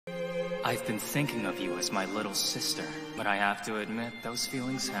I've been thinking of you as my little sister, but I have to admit, those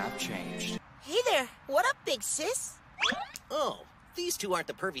feelings have changed. Hey there, what up, big sis? Oh, these two aren't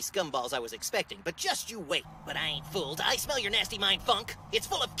the pervy scumballs I was expecting, but just you wait. But I ain't fooled. I smell your nasty mind funk. It's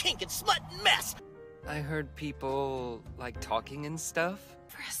full of kink and smut and mess. I heard people, like, talking and stuff.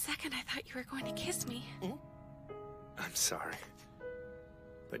 For a second, I thought you were going to kiss me. I'm sorry.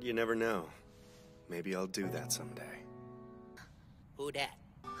 But you never know. Maybe I'll do that someday. Who dat?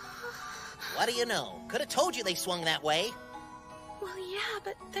 What do you know? Could have told you they swung that way. Well, yeah,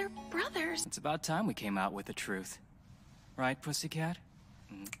 but they're brothers. It's about time we came out with the truth. Right, pussycat?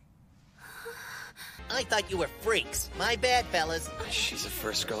 I thought you were freaks. My bad, fellas. She's the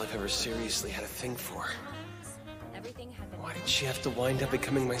first girl I've ever seriously had a thing for. Everything had been... Why did she have to wind up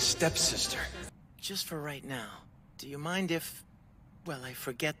becoming my stepsister? Just for right now, do you mind if, well, I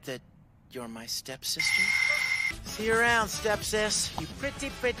forget that you're my stepsister? See you around, stepsis. You pretty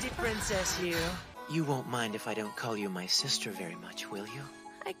princess, you. You won't mind if I don't call you my sister very much, will you?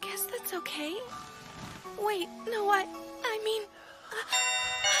 I guess that's okay. Wait, no, I mean...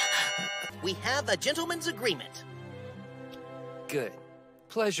 We have a gentleman's agreement. Good.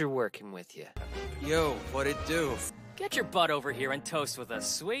 Pleasure working with you. Yo, what'd it do? Get your butt over here and toast with us,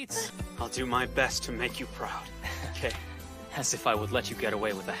 sweets. I'll do my best to make you proud. Okay? As if I would let you get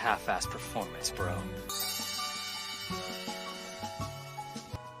away with a half-assed performance, bro.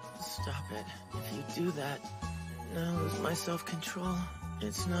 Stop it. If you do that, I'll lose my self-control.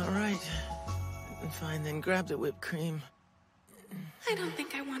 It's not right. Fine, then grab the whipped cream. I don't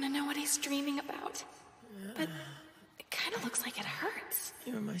think I want to know what he's dreaming about. But it kind of looks like it hurts.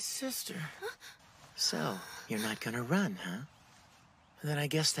 You're my sister. Huh? So, you're not gonna run, huh? Then I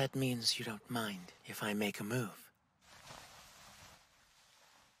guess that means you don't mind if I make a move.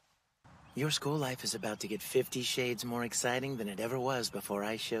 Your school life is about to get 50 shades more exciting than it ever was before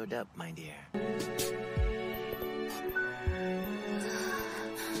I showed up, my dear.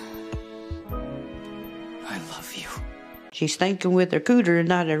 I love you. She's thinking with her cooter and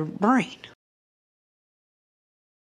not her brain.